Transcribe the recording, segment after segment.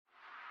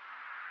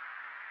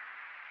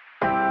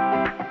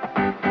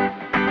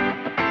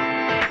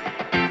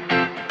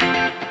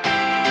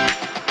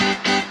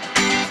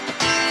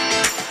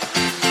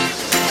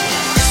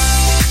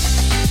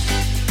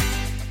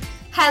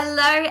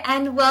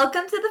and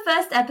welcome to the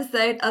first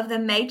episode of the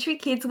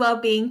Matrix Kids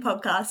Wellbeing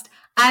podcast.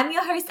 I'm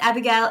your host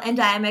Abigail, and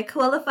I am a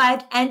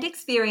qualified and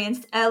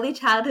experienced early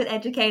childhood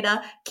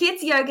educator,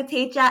 kids yoga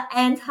teacher,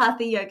 and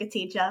hatha yoga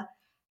teacher.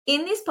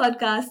 In this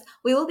podcast,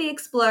 we will be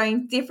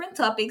exploring different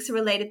topics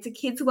related to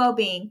kids'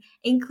 well-being,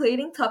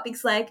 including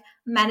topics like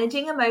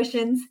managing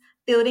emotions,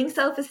 building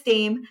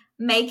self-esteem,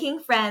 making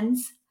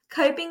friends,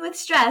 coping with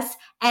stress,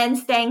 and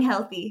staying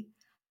healthy.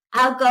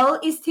 Our goal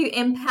is to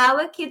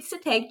empower kids to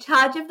take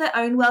charge of their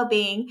own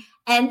well-being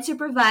and to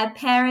provide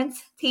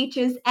parents,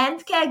 teachers,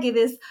 and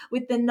caregivers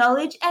with the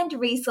knowledge and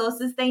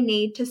resources they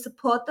need to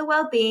support the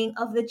well-being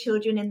of the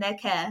children in their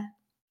care.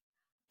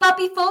 But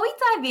before we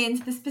dive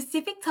into the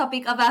specific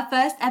topic of our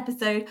first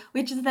episode,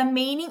 which is the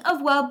meaning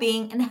of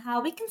well-being and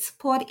how we can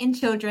support it in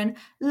children,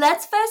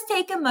 let's first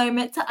take a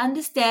moment to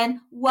understand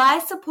why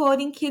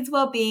supporting kids'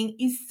 well-being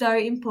is so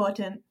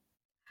important.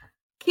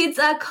 Kids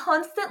are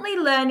constantly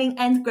learning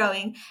and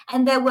growing,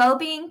 and their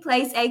well-being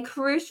plays a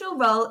crucial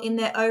role in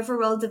their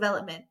overall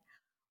development.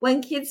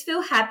 When kids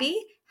feel happy,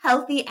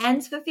 healthy,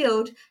 and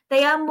fulfilled,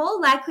 they are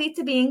more likely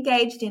to be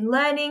engaged in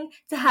learning,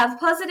 to have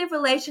positive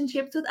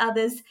relationships with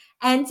others,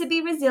 and to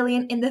be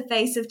resilient in the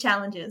face of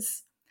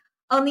challenges.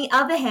 On the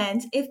other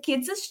hand, if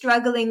kids are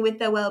struggling with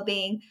their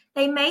well-being,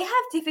 they may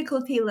have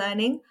difficulty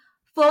learning,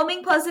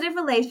 forming positive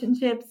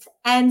relationships,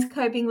 and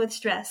coping with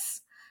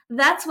stress.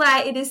 That's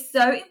why it is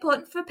so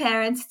important for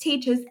parents,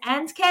 teachers,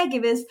 and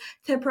caregivers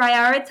to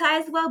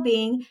prioritize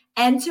well-being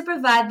and to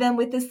provide them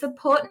with the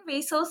support and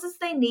resources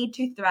they need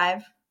to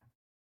thrive.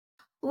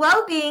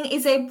 Well-being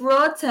is a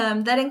broad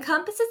term that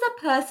encompasses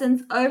a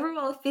person's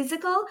overall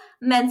physical,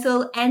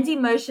 mental, and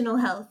emotional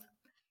health.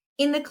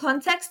 In the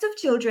context of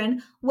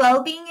children,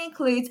 well-being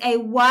includes a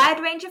wide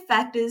range of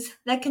factors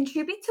that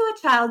contribute to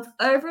a child's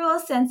overall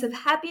sense of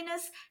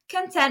happiness,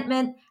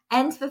 contentment,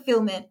 and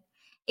fulfillment.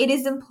 It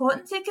is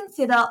important to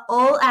consider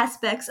all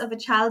aspects of a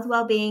child's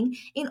well-being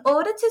in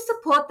order to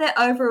support their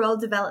overall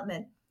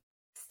development.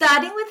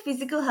 Starting with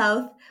physical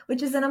health,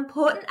 which is an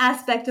important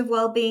aspect of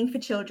well-being for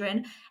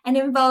children and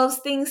involves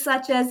things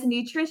such as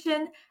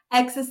nutrition,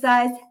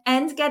 exercise,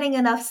 and getting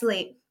enough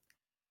sleep.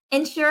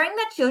 Ensuring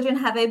that children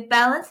have a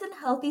balanced and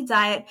healthy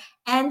diet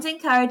and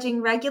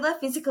encouraging regular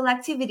physical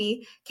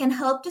activity can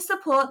help to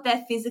support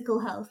their physical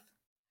health.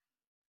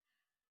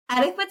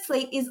 Adequate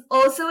sleep is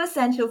also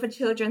essential for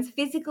children's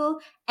physical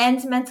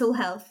and mental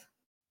health.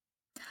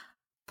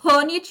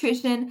 Poor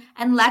nutrition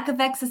and lack of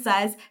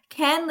exercise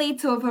can lead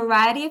to a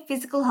variety of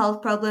physical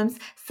health problems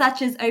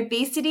such as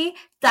obesity,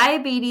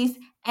 diabetes,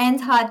 and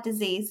heart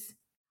disease.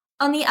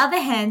 On the other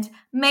hand,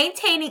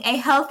 maintaining a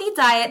healthy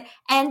diet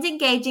and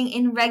engaging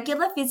in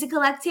regular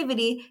physical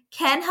activity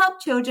can help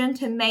children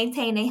to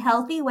maintain a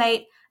healthy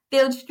weight,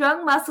 build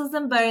strong muscles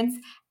and bones,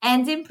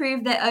 and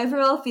improve their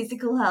overall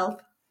physical health.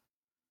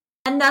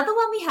 Another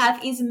one we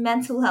have is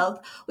mental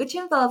health, which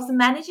involves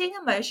managing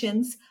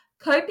emotions,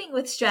 coping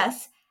with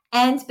stress,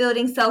 and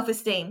building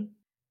self-esteem.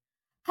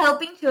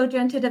 Helping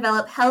children to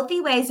develop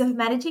healthy ways of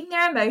managing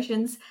their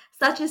emotions,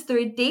 such as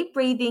through deep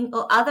breathing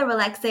or other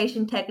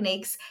relaxation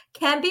techniques,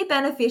 can be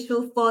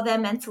beneficial for their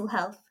mental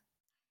health.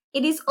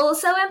 It is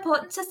also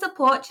important to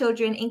support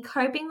children in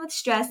coping with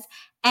stress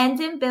and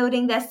in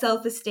building their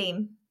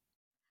self-esteem.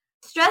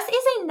 Stress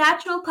is a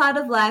natural part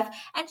of life,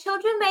 and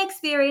children may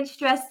experience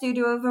stress due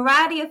to a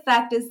variety of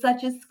factors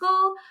such as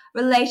school,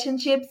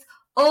 relationships,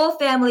 or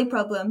family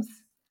problems.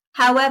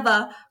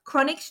 However,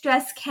 chronic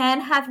stress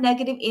can have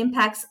negative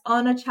impacts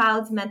on a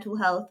child's mental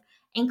health,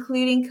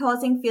 including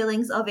causing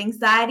feelings of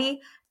anxiety,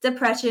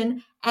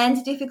 depression,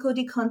 and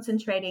difficulty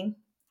concentrating.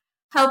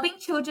 Helping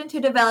children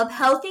to develop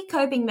healthy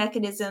coping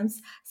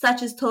mechanisms,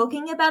 such as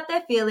talking about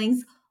their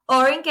feelings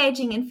or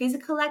engaging in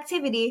physical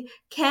activity,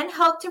 can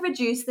help to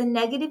reduce the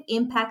negative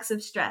impacts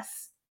of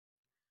stress.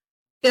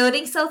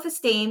 Building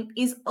self-esteem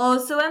is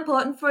also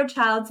important for a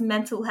child's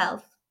mental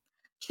health.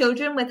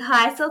 Children with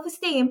high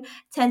self-esteem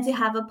tend to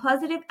have a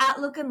positive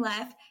outlook in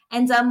life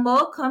and are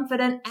more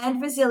confident and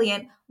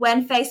resilient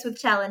when faced with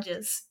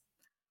challenges.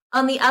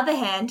 On the other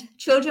hand,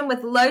 children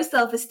with low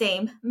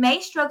self-esteem may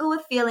struggle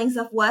with feelings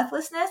of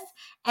worthlessness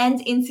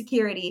and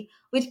insecurity,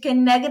 which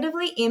can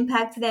negatively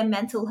impact their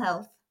mental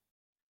health.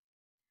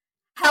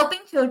 Helping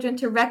children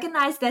to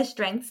recognize their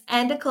strengths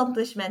and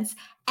accomplishments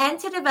and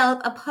to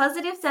develop a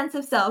positive sense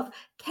of self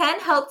can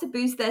help to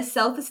boost their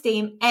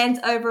self-esteem and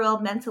overall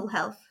mental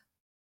health.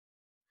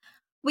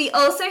 We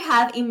also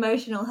have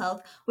emotional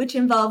health, which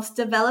involves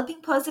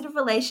developing positive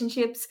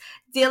relationships,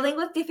 dealing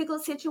with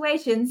difficult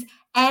situations,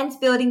 and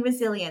building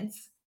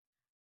resilience.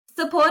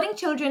 Supporting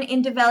children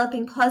in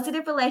developing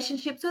positive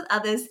relationships with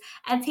others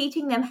and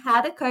teaching them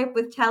how to cope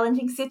with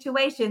challenging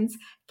situations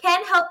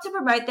can help to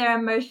promote their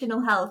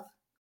emotional health.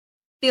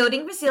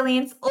 Building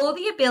resilience or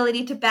the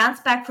ability to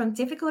bounce back from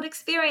difficult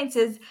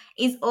experiences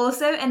is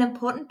also an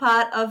important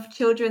part of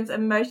children's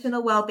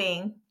emotional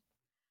well-being.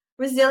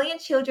 Resilient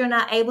children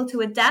are able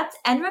to adapt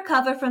and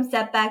recover from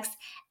setbacks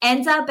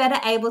and are better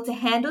able to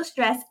handle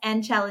stress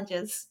and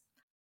challenges.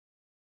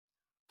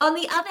 On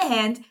the other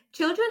hand,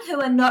 children who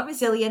are not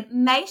resilient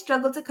may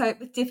struggle to cope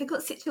with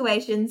difficult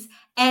situations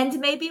and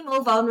may be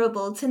more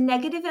vulnerable to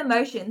negative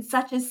emotions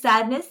such as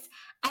sadness,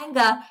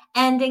 anger,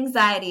 and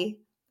anxiety.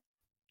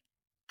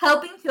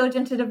 Helping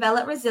children to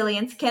develop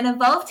resilience can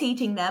involve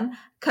teaching them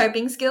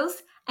coping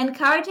skills,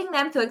 encouraging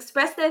them to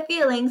express their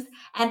feelings,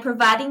 and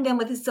providing them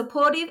with a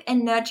supportive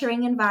and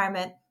nurturing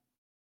environment.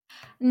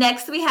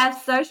 Next, we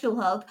have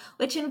social health,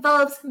 which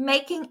involves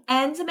making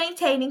and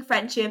maintaining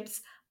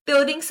friendships,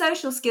 building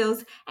social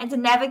skills, and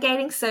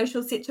navigating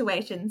social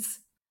situations.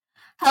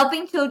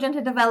 Helping children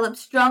to develop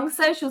strong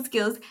social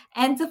skills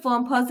and to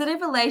form positive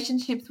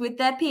relationships with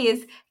their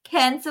peers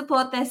can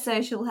support their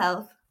social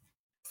health.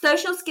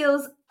 Social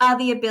skills are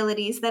the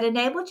abilities that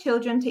enable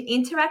children to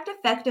interact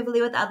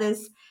effectively with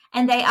others,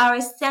 and they are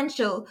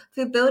essential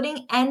for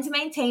building and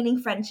maintaining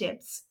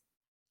friendships.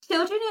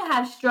 Children who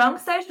have strong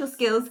social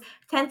skills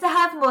tend to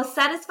have more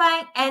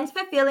satisfying and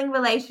fulfilling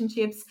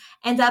relationships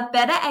and are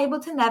better able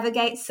to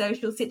navigate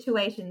social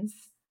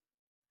situations.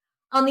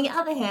 On the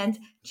other hand,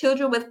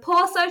 children with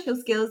poor social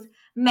skills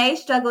may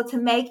struggle to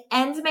make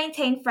and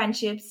maintain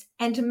friendships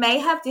and may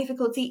have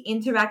difficulty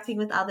interacting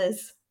with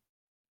others.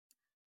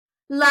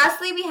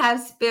 Lastly, we have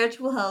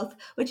spiritual health,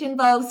 which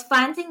involves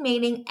finding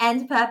meaning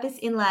and purpose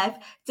in life,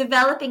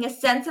 developing a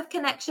sense of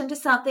connection to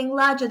something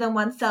larger than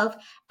oneself,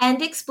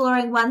 and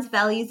exploring one's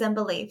values and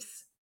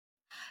beliefs.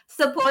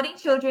 Supporting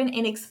children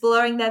in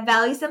exploring their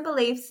values and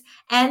beliefs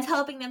and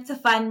helping them to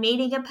find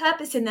meaning and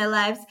purpose in their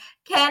lives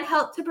can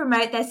help to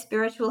promote their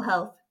spiritual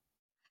health.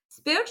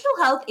 Spiritual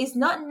health is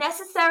not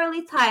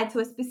necessarily tied to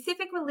a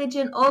specific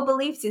religion or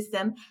belief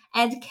system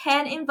and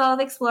can involve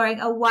exploring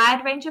a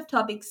wide range of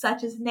topics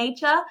such as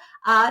nature,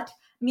 art,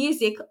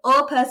 music,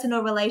 or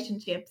personal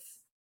relationships.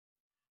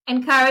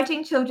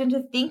 Encouraging children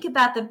to think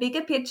about the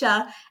bigger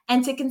picture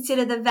and to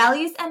consider the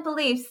values and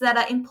beliefs that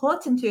are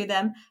important to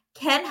them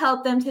can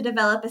help them to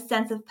develop a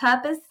sense of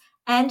purpose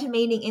and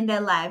meaning in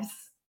their lives.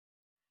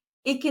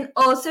 It can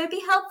also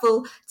be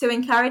helpful to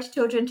encourage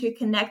children to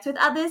connect with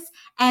others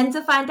and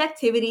to find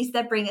activities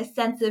that bring a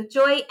sense of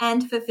joy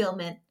and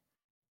fulfillment.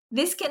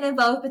 This can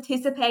involve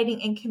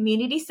participating in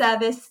community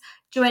service,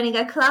 joining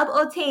a club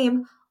or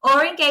team,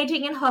 or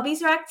engaging in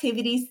hobbies or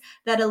activities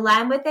that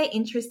align with their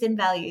interests and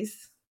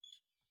values.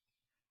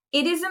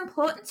 It is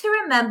important to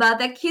remember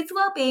that kids'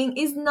 well-being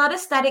is not a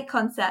static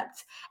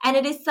concept, and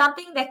it is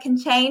something that can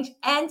change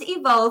and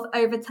evolve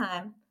over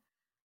time.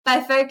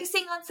 By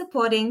focusing on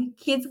supporting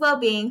kids'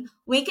 well-being,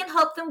 we can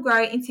help them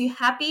grow into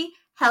happy,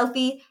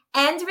 healthy,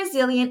 and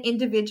resilient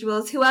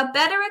individuals who are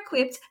better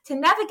equipped to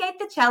navigate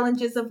the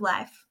challenges of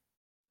life.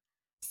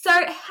 So,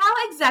 how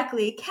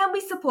exactly can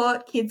we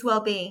support kids'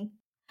 well-being?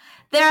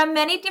 There are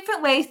many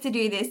different ways to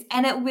do this,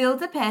 and it will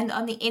depend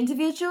on the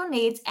individual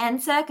needs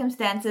and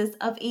circumstances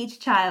of each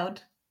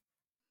child.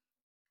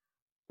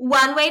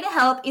 One way to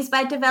help is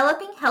by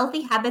developing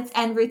healthy habits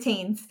and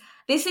routines.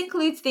 This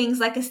includes things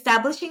like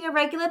establishing a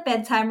regular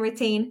bedtime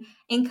routine,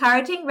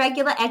 encouraging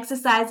regular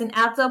exercise and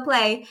outdoor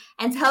play,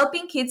 and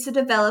helping kids to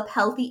develop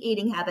healthy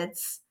eating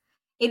habits.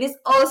 It is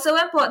also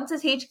important to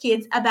teach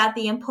kids about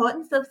the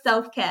importance of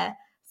self-care,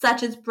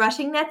 such as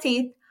brushing their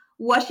teeth,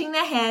 washing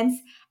their hands,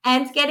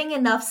 and getting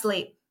enough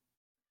sleep.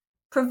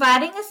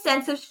 Providing a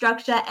sense of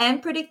structure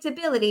and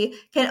predictability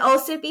can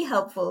also be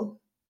helpful.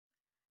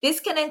 This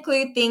can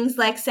include things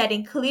like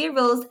setting clear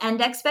rules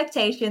and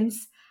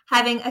expectations,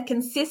 having a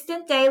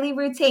consistent daily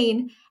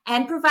routine,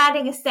 and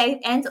providing a safe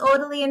and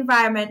orderly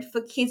environment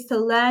for kids to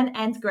learn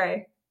and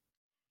grow.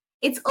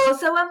 It's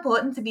also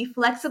important to be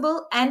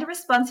flexible and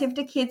responsive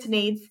to kids'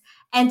 needs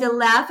and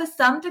allow for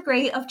some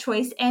degree of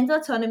choice and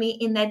autonomy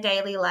in their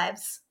daily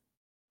lives.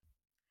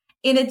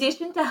 In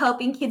addition to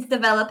helping kids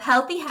develop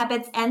healthy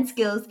habits and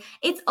skills,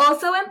 it's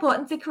also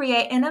important to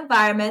create an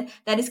environment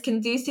that is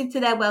conducive to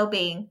their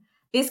well-being.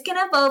 This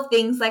can involve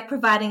things like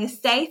providing a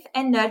safe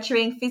and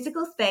nurturing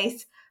physical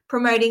space,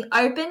 promoting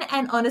open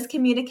and honest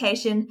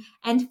communication,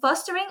 and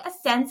fostering a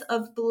sense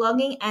of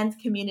belonging and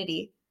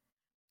community.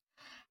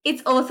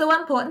 It's also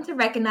important to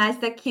recognize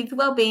that kids'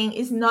 well-being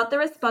is not the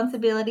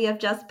responsibility of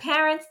just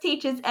parents,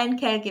 teachers, and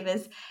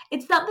caregivers.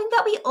 It's something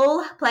that we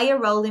all play a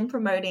role in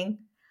promoting.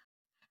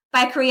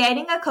 By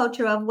creating a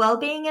culture of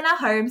well-being in our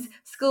homes,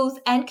 schools,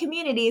 and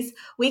communities,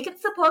 we can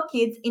support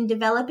kids in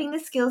developing the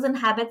skills and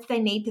habits they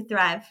need to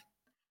thrive.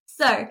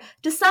 So,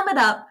 to sum it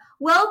up,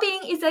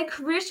 well-being is a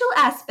crucial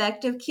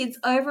aspect of kids'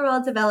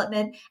 overall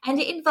development, and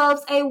it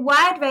involves a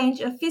wide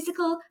range of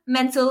physical,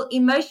 mental,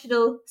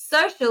 emotional,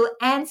 social,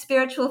 and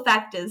spiritual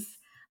factors.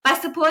 By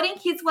supporting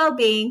kids'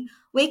 well-being,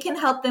 we can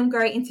help them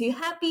grow into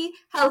happy,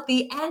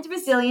 healthy, and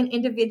resilient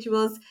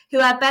individuals who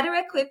are better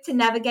equipped to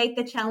navigate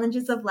the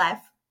challenges of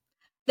life.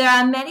 There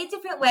are many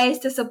different ways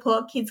to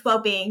support kids'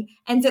 well-being,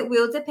 and it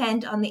will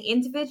depend on the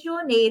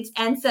individual needs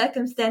and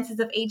circumstances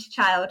of each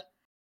child.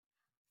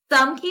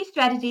 Some key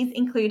strategies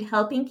include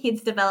helping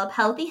kids develop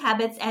healthy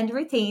habits and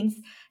routines,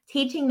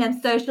 teaching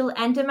them social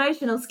and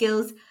emotional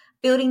skills,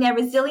 building their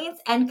resilience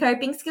and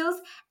coping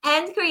skills,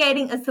 and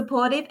creating a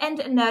supportive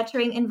and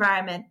nurturing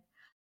environment.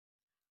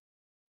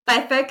 By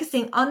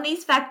focusing on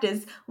these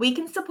factors, we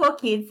can support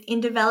kids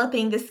in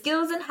developing the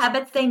skills and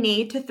habits they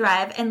need to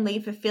thrive and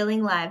lead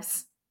fulfilling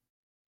lives.